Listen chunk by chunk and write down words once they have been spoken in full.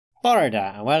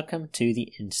Borada, and welcome to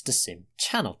the InstaSim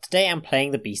channel. Today I'm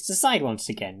playing the Beast Inside once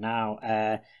again. Now,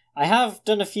 I have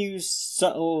done a few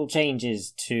subtle changes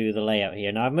to the layout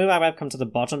here. Now, I've moved my webcam to the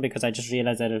bottom because I just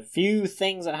realised that a few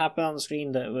things that happened on the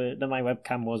screen that my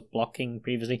webcam was blocking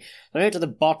previously. So I moved to the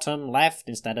bottom left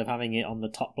instead of having it on the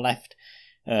top left.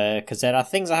 Because there are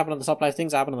things that happen on the top left,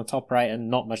 things that happen on the top right, and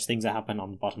not much things that happen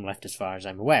on the bottom left as far as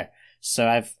I'm aware. So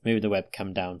I've moved the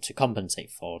webcam down to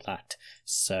compensate for that.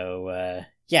 So,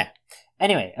 yeah.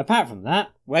 Anyway, apart from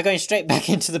that, we're going straight back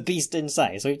into the Beast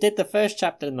Inside. So we did the first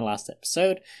chapter in the last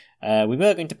episode. We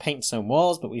were going to paint some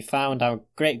walls, but we found our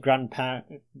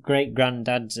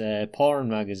great-granddad's porn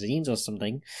magazines or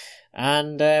something.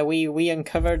 And we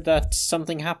uncovered that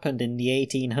something happened in the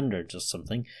 1800s or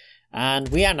something. And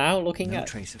we are now looking at... No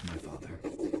trace of my father.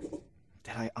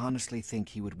 Did I honestly think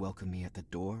he would welcome me at the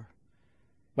door?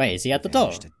 Wait, is he at the door?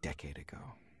 Vanished a decade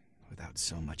ago, without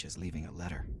so much as leaving a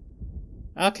letter.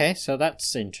 Okay, so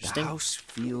that's interesting. The house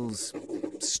feels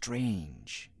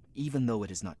strange, even though it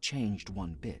has not changed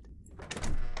one bit.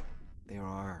 There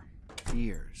are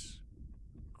fears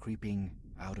creeping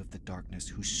out of the darkness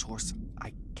whose source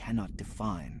I cannot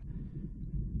define.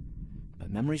 But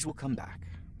memories will come back.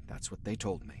 That's what they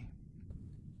told me.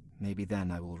 Maybe then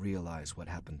I will realize what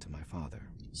happened to my father.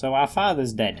 So our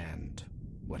father's dead. And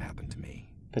what happened to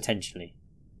me. Potentially.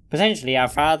 Potentially our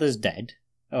father's dead.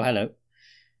 Oh, hello.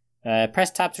 Press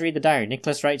tab to read the diary.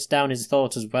 Nicolas writes down his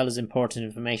thoughts as well as important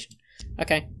information.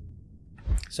 Okay.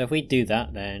 So if we do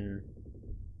that, then...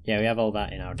 yeah, we have all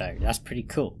that in our diary. That's pretty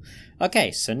cool. Okay,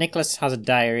 so Nicolas has a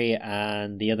diary,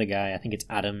 and the other guy, I think it's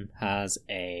Adam, has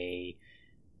a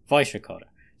voice recorder.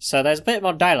 So there's a bit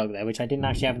more dialogue there, which I didn't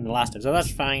actually have in the last one, so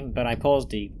that's fine, but I paused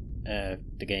the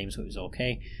game, so it was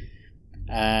okay.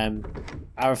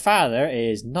 Our father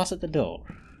is not at the door.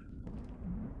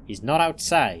 He's not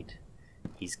outside.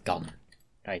 He's gone.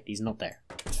 Right, he's not there.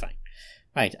 It's fine.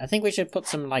 Right, I think we should put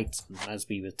some lights on, as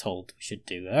we were told we should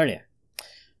do earlier.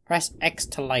 Press X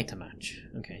to light a match.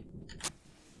 Okay.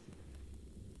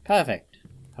 Perfect.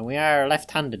 And we are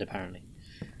left-handed, apparently.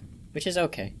 Which is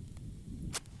okay.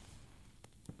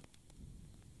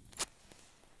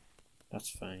 That's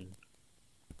fine.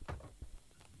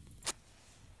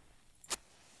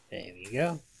 There we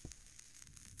go.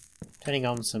 Turning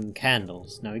on some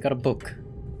candles. Now we got a book.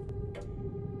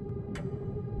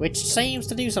 Which seems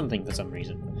to do something for some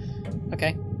reason.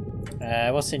 Okay.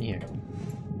 What's in here?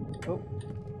 Oh.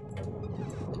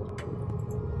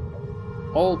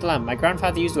 Old lamp. My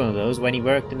grandfather used one of those when he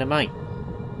worked in the mine.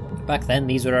 Back then,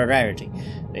 these were a rarity.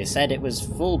 They said it was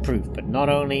foolproof, but not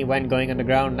only when going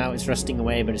underground, now it's rusting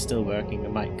away, but it's still working.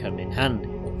 It might come in handy.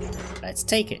 Let's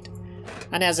take it.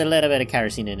 And it has a little bit of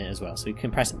kerosene in it as well, so we can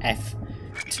press F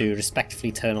to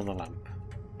respectfully turn on the lamp.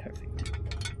 Perfect.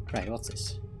 Right, what's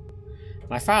this?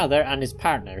 My father and his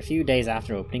partner a few days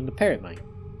after opening the pirate mine.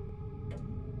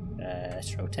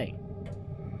 Let's rotate.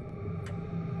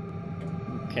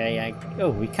 Okay, oh,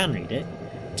 we can read it.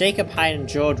 Jacob Hyde and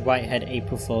George Whitehead,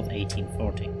 April 4th,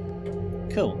 1840.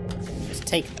 Cool. Let's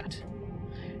take that.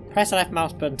 Press the left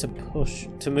mouse button to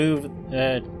move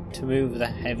the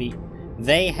heavy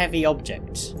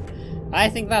objects. I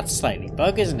think that's slightly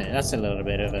bug, isn't it? That's a little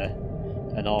bit of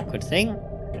an awkward thing.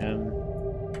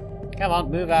 Come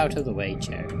on, move out of the way,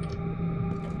 chair.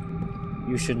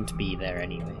 You shouldn't be there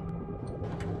anyway.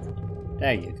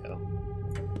 There you go.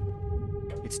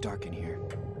 It's dark in here.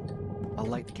 I'll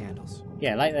light the candles.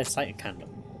 Yeah, let's light a candle.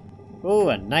 Oh,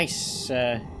 a nice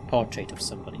portrait of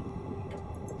somebody.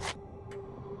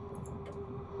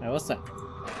 Now, what's that?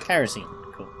 Kerosene.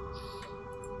 Cool.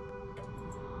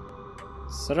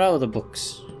 Throw the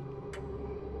books.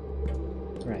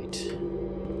 Right.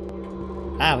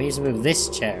 Ah, we need to move this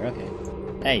chair. Okay.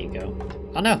 There you go.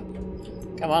 Oh no!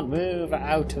 Come on, move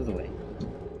out of the way.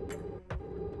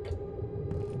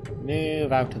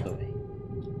 Move out of the way.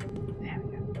 There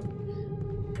we go.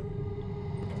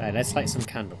 Right, let's light some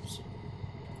candles.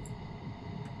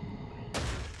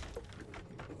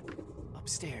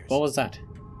 Upstairs. What was that?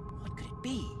 What could it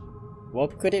be?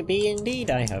 What could it be indeed?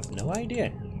 I have no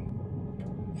idea.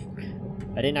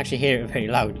 I didn't actually hear it very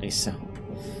loudly, so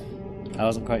I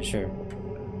wasn't quite sure.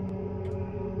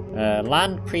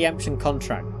 Land preemption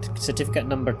contract, certificate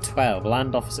number 12,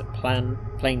 land office at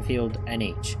Plainfield,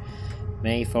 NH,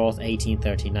 May 4th,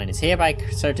 1839. It's hereby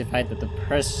certified that the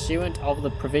pursuant of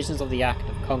the provisions of the Act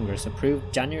of Congress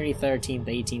approved January 13th,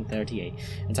 1838,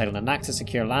 entitled an act to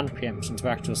secure land preemption to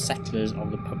actual settlers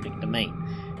of the public domain.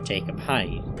 Jacob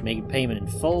Hyde, make payment in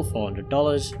full,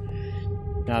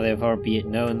 $400. Now therefore be it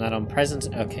known that on present...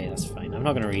 okay, that's fine. I'm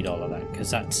not going to read all of that,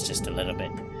 because that's just a little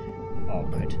bit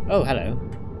awkward. Oh, hello.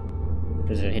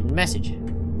 There's a hidden message.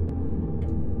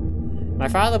 My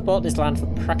father bought this land for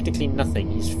practically nothing.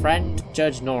 His friend,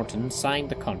 Judge Norton, signed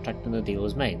the contract and the deal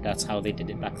was made. That's how they did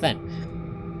it back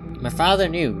then. My father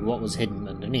knew what was hidden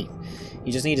underneath.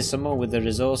 He just needed someone with the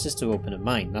resources to open a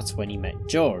mine. That's when he met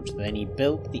George. Then he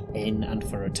built the inn, and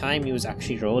for a time he was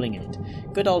actually rolling in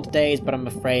it. Good old days, but I'm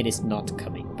afraid it's not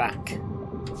coming back.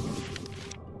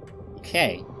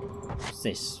 Okay. What's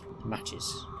this?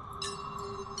 Matches.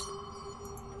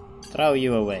 Throw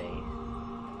you away.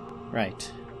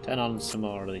 Right. Turn on some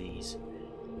more of these.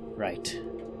 Right.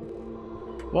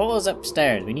 What was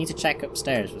upstairs? We need to check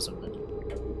upstairs for something.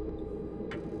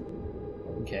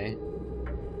 Okay.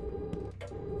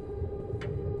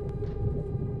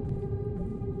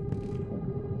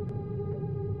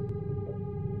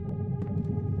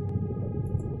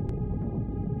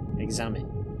 Examine.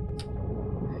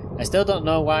 I still don't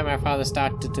know why my father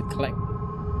started to collect.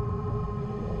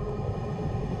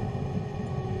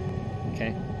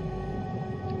 Okay.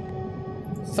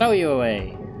 Throw you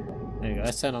away. There you go.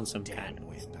 Let's turn on some Damn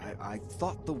wind. I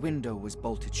thought the window was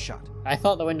bolted shut. I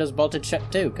thought the window's bolted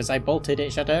shut too, because I bolted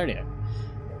it shut earlier.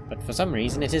 But for some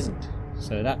reason it isn't.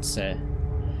 So that's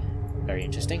very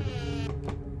interesting.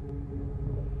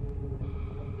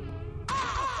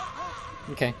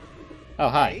 Okay. Oh,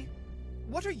 hi. Hey,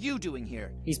 what are you doing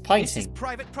here? He's pointing. This is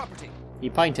private property. He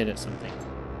pointed at something.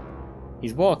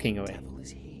 He's walking away. Devil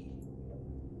is he?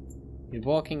 He's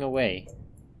walking away.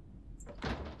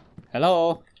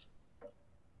 Hello?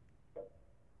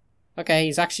 Okay,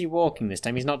 he's actually walking this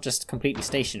time. He's not just completely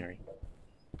stationary.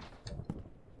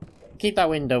 Keep that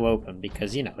window open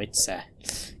because, you know, it's a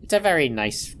very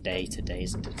nice day today,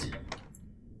 isn't it?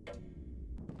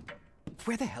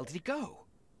 Where the hell did he go?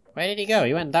 Where did he go?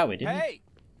 He went that way, didn't he? Hey!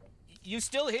 You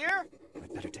still here?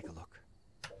 I'd better take a look.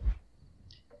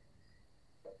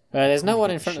 There's no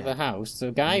one in front of the house.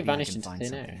 The guy Maybe vanished I can into find thin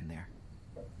something air. in there.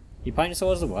 You pointed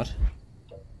towards the what?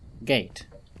 Gate.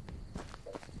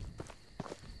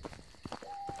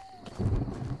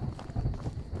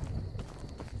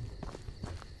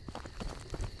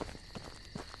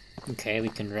 Okay, we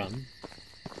can run.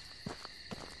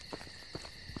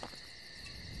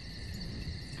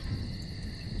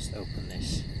 Let's open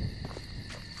this.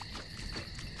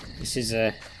 This is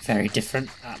a very different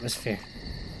atmosphere.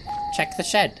 Check the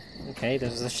shed. Okay,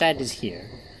 the shed is here.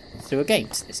 Through a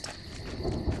gate this time.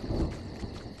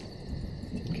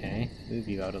 Okay, move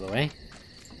you out of the way.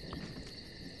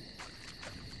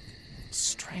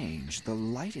 Strange. The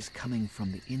light is coming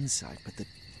from the inside, but the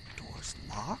door's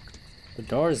locked? The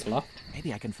door is locked.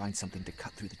 Maybe I can find something to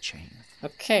cut through the chain.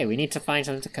 Okay, we need to find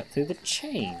something to cut through the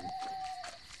chain.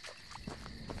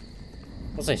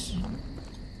 What's this?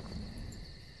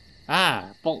 Ah,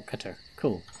 bolt cutter.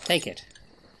 Cool. Take it.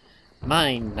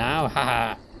 Mine now.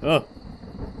 Haha. Oh.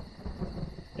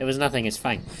 There was nothing. It's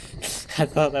fine. I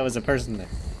thought there was a person there.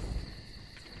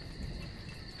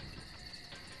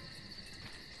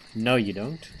 No, you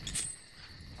don't.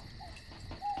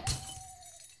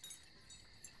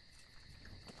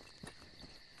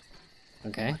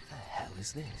 Okay. What the hell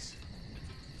is this?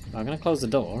 I'm gonna close the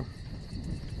door.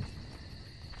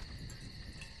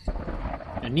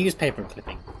 A newspaper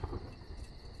clipping.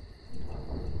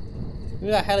 Who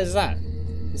the hell is that?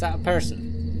 Is that a person?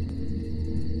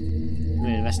 I'm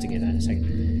gonna investigate that in a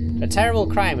second. A terrible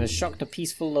crime has shocked a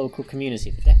peaceful local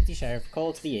community. The deputy sheriff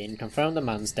called to the inn, confirmed the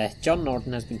man's death. John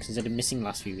Norton has been considered missing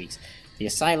last few weeks. The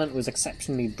assailant was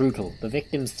exceptionally brutal. The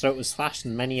victim's throat was slashed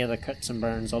and many other cuts and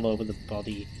burns all over the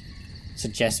body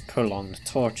suggest prolonged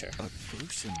torture. A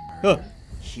gruesome Oh. murder?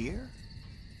 Here?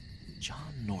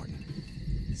 John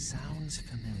Norton. Sounds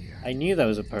familiar. I knew there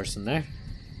was a person there.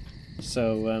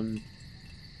 So,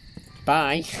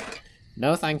 bye.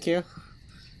 No, thank you.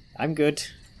 I'm good.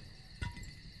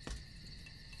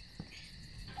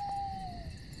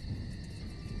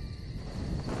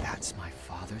 That's my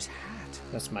father's hat.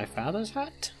 That's my father's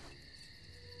hat.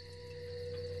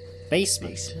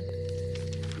 Basement.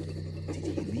 Did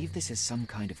he leave this as some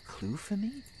kind of clue for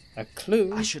me? A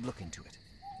clue? I should look into it.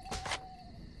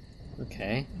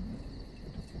 Okay.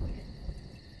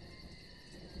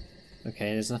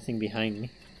 Okay, there's nothing behind me.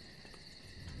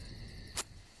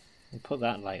 I'll put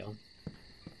that light on.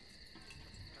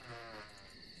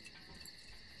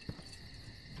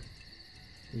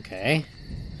 Okay.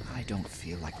 I don't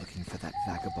feel like looking for that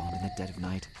vagabond in the dead of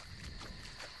night.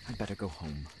 I'd better go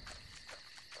home.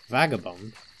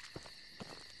 Vagabond?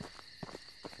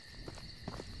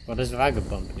 What does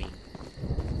vagabond mean?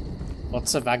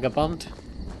 What's a vagabond?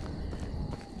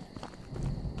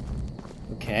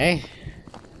 Okay.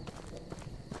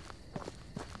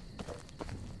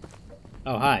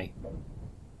 Oh, hi.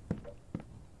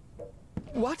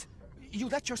 What? You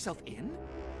let yourself in?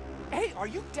 Hey, are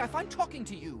you deaf? I'm talking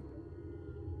to you.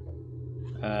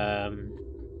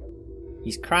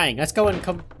 He's crying. Let's go and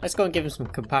give him some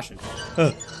compassion. If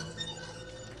I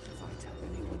tell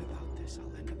anyone about this,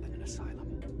 I'll end up in an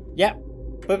asylum. Yep,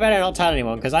 we better not tell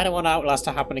anyone because I don't want Outlast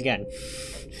to happen again.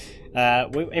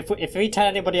 If we tell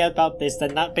anybody about this,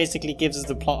 then that basically gives us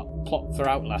the plot for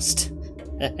Outlast.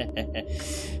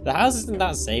 The house isn't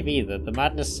that safe either. The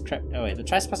madness crept. Oh wait, the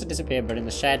trespasser disappeared, but in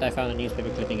the shed I found a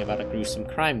newspaper clipping about a gruesome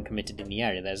crime committed in the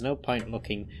area. There's no point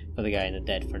looking for the guy in the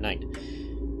dead for night.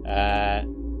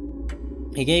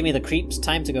 He gave me the creeps.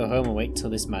 Time to go home and wait till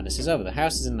this madness is over. The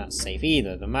house isn't that safe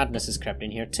either. The madness has crept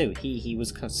in here too. He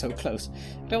was so close.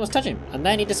 I could almost touch him, and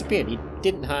then he disappeared. He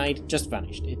didn't hide, just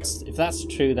vanished. If that's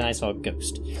true, then I saw a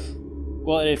ghost.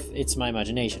 What if it's my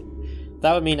imagination?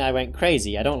 That would mean I went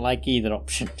crazy. I don't like either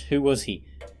option. Who was he?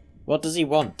 What does he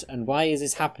want? And why is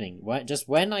this happening? Just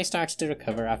when I started to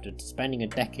recover after spending a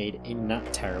decade in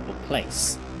that terrible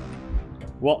place.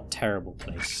 What terrible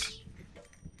place?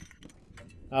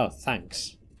 Oh,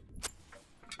 thanks.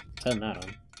 Turn that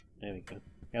on. There we go.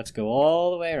 We have to go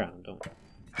all the way around, don't we?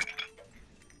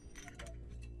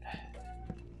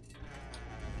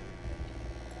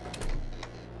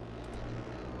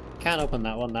 Can't open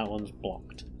that one. That one's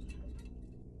blocked.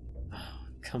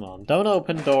 Come on, don't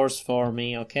open doors for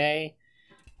me, okay?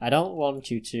 I don't want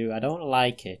you to. I don't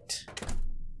like it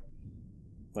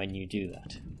when you do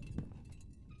that.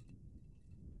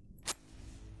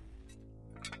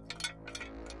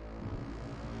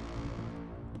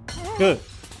 Good.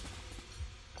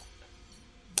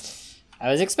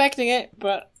 I was expecting it,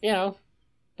 but, you know,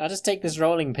 I'll just take this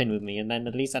rolling pin with me and then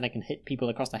at least then I can hit people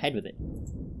across the head with it.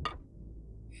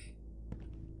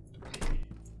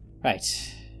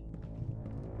 Right.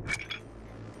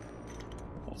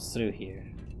 Through here.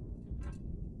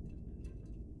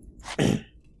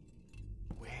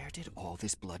 Where did all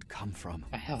this blood come from?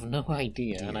 I have no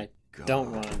idea, Dear and I God.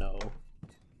 don't want to know.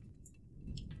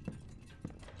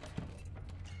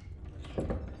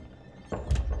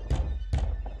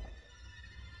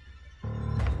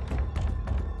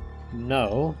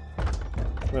 No.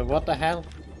 Wait, what the hell?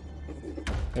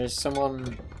 There's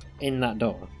someone in that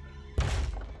door.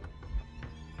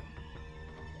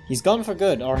 He's gone for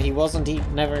good, or he wasn't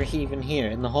never even here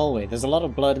in the hallway. There's a lot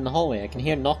of blood in the hallway. I can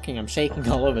hear knocking. I'm shaking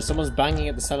all over. Someone's banging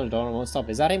at the cellar door and won't stop.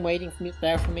 Is that him waiting for me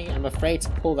there for me? I'm afraid to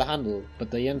pull the handle, but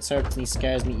the uncertainty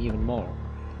scares me even more.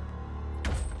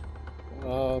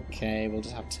 Okay, we'll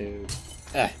just have to...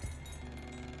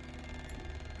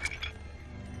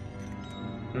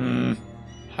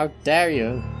 How dare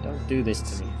you? Don't do this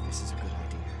to me. This is a good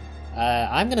idea.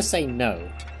 I'm gonna say no.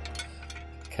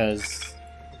 Because...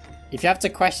 if you have to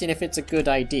question if it's a good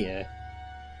idea,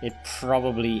 it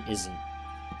probably isn't.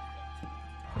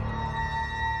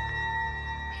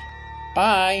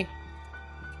 Bye!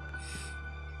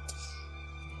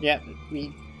 Yeah,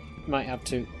 we might have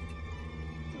to.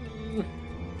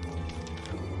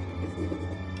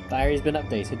 Diary's been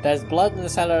updated. There's blood in the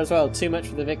cellar as well. Too much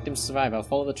for the victims to survive. I'll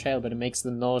follow the trail, but it makes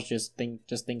them nauseous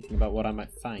just thinking about what I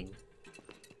might find.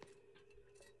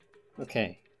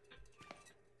 Okay.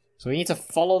 So we need to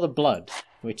follow the blood,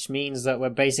 which means that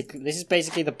this is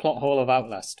basically the plot hole of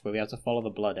Outlast, where we have to follow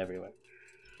the blood everywhere.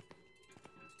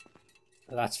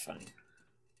 But that's fine.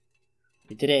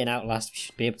 We did it in Outlast, we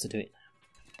should be able to do it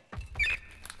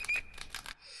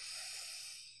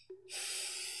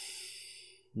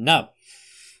now. No!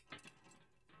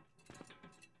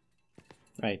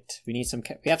 Right, we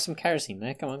have some kerosene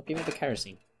there, come on, give me the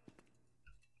kerosene.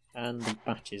 And the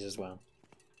matches as well.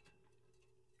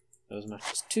 Those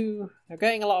matches too. We're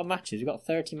getting a lot of matches. We've got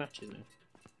 30 matches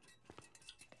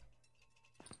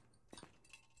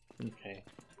now. Okay.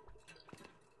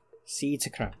 C to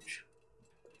crouch.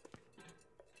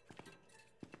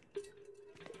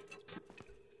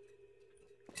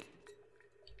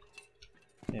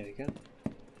 There we go.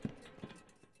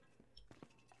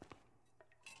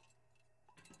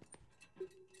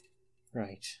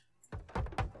 Right.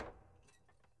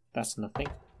 That's nothing.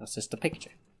 That's just a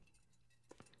picture.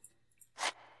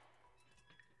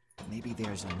 Maybe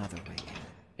there's another way in.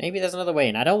 Maybe there's another way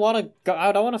in. I don't want to go.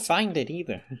 I don't want to find it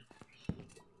either.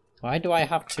 Why do I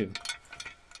have to?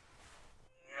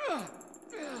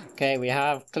 Okay, we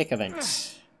have click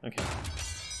events. Okay.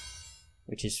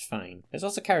 Which is fine. There's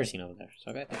also kerosene over there,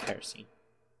 so I'll get the kerosene.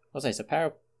 What's this? A pair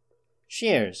of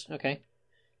shears. Okay.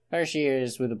 A pair of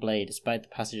shears with a blade. Despite the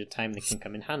passage of time, they can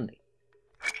come in handy.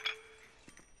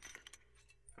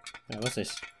 What's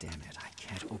this? Damn it, I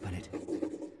can't open it.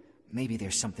 Maybe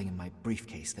there's something in my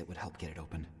briefcase that would help get it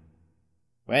open.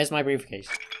 Where's my briefcase?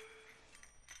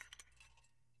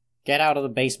 Get out of the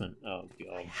basement. Oh,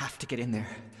 God. I have to get in there.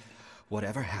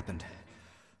 Whatever happened,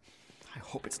 I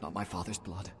hope it's not my father's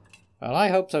blood. Well, I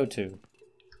hope so too.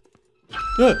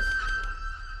 Ugh.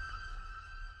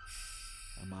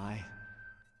 Am I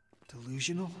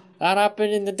delusional? That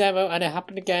happened in the demo and it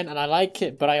happened again and I like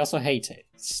it, but I also hate it.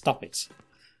 Stop it.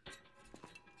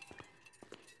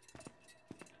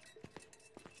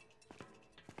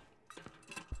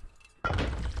 What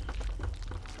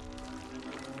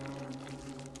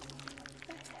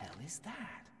the hell is that?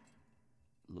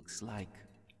 Looks like...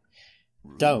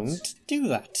 roots. Don't do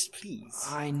that, please.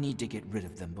 I need to get rid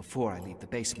of them before I leave the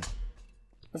basement.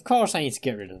 Of course I need to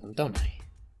get rid of them, don't I?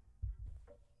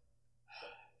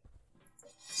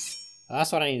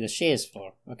 That's what I need the shears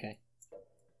for. Okay.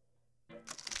 I'm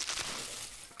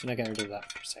gonna get rid of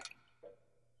that for a second.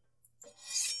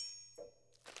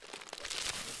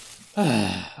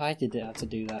 I did have to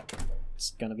do that.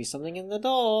 It's gonna be something in the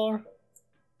door.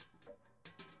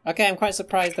 Okay, I'm quite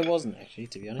surprised there wasn't actually,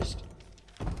 to be honest.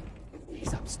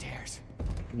 He's upstairs.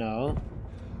 No.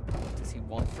 What does he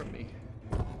want from me?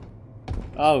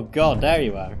 Oh god, there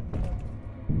you are.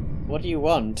 What do you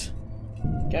want?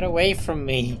 Get away from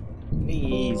me.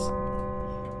 Please.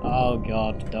 Oh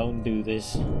god, don't do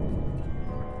this.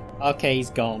 Okay, he's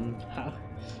gone. How?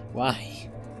 Why?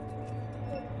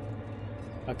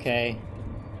 Okay.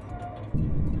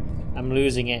 I'm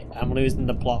losing it. I'm losing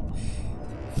the plot.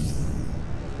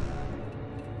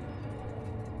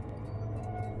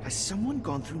 Has someone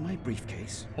gone through my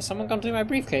briefcase? Has someone gone through my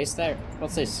briefcase? There.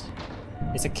 What's this?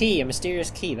 It's a key, a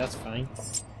mysterious key. That's fine.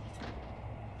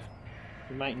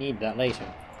 We might need that later.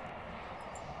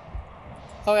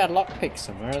 Oh, we had lockpicks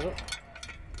somewhere as well.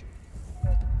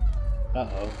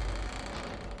 Uh-oh.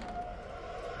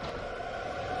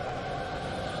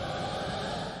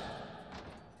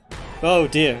 Oh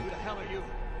dear. Who the hell are you?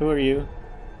 Who are you?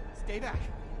 Stay back.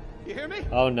 You hear me?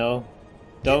 Oh no.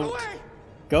 Don't. Get away!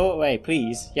 Go away,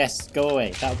 please. Yes, go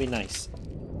away. That would be nice.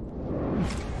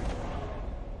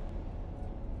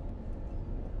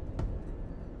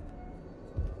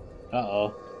 Uh-oh.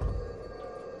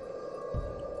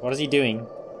 What is he doing?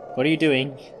 What are you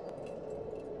doing?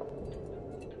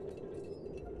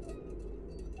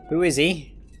 Who is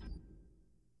he?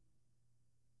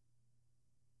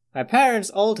 My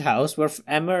parents' old house where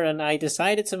Emma and I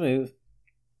decided to move.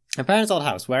 My parents' old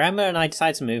house, where Emma and I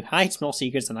decided to move, hides more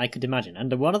secrets than I could imagine.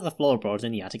 Under one of the floorboards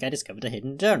in the attic, I discovered a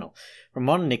hidden journal from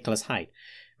one Nicolas hide.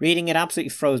 Reading it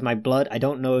absolutely froze my blood. I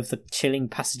don't know if the chilling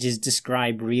passages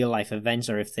describe real-life events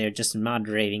or if they're just mad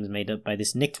ravings made up by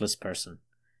this Nicolas person.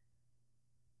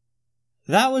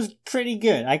 That was pretty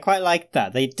good. I quite liked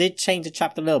that. They did change the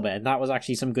chapter a little bit, and that was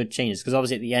actually some good changes, because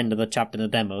obviously at the end of the chapter in the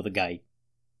demo, the guy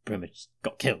pretty much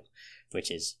got killed, which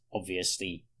is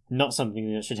obviously not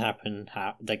something that should happen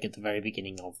like at the very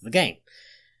beginning of the game.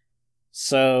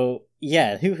 So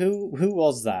yeah, who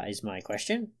was that is my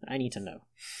question. I need to know.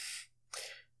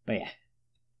 But yeah.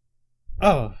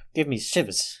 Oh, give me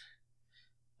shivers.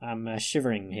 I'm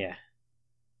shivering here.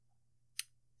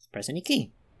 Let's press any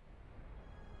key.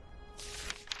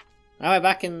 Now we're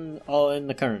back in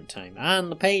the current time, and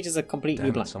the pages are completely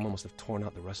Damn, blank. someone must have torn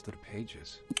out the rest of the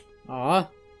pages. Aw,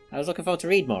 I was looking forward to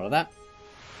read more of that.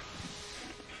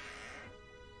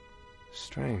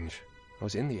 Strange. I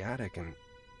was in the attic and...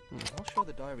 I'll show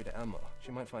the diary to Emma.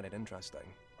 She might find it interesting.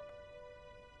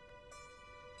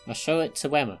 I'll show it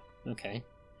to Emma. Okay.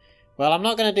 Well, I'm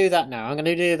not going to do that now. I'm going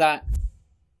to do that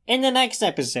in the next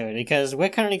episode, because we're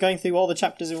currently going through all the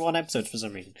chapters in one episode for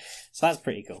some reason. So that's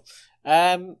pretty cool.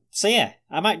 So yeah,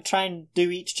 I might try and do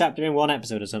each chapter in one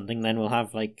episode or something, then we'll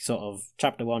have like sort of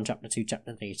chapter 1, chapter 2,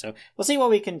 chapter 3, so we'll see what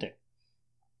we can do.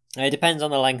 It depends on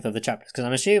the length of the chapters, because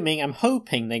I'm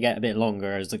hoping they get a bit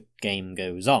longer as the game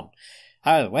goes on.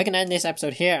 However, we're going to end this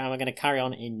episode here, and we're going to carry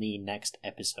on in the next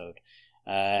episode.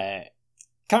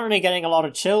 Currently getting a lot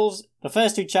of chills. The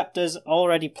first 2 chapters,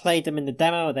 already played them in the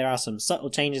demo. There are some subtle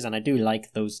changes, and I do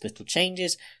like those little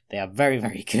changes. They are very,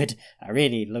 very good. I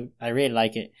really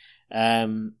like it.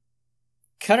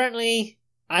 Currently,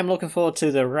 I'm looking forward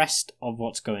to the rest of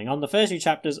what's going on. The first 2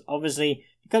 chapters, obviously,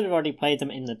 because we've already played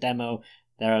them in the demo,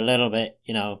 they're a little bit,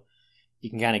 you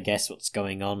can kind of guess what's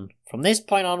going on. From this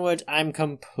point onwards, I'm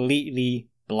completely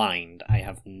blind. I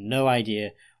have no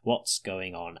idea what's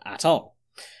going on at all.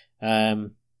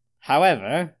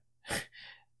 However,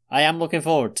 I am looking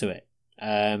forward to it.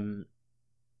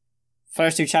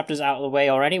 First 2 chapters out of the way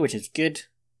already, which is good.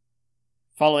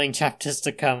 Following chapters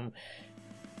to come,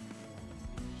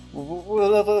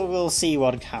 we'll see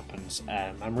what happens.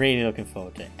 I'm really looking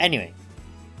forward to it. Anyway,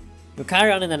 we'll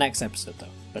carry on in the next episode though.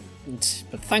 But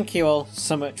thank you all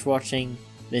so much for watching.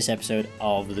 this episode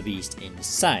of The Beast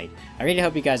Inside. I really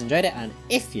hope you guys enjoyed it, and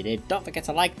if you did, don't forget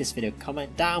to like this video,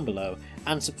 comment down below,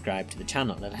 and subscribe to the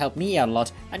channel. It'll help me out a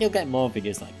lot, and you'll get more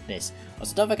videos like this.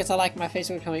 Also, don't forget to like my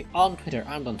Facebook page on Twitter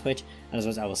and on Twitch, and as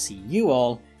always, I will see you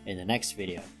all in the next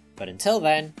video. But until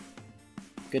then,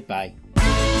 goodbye.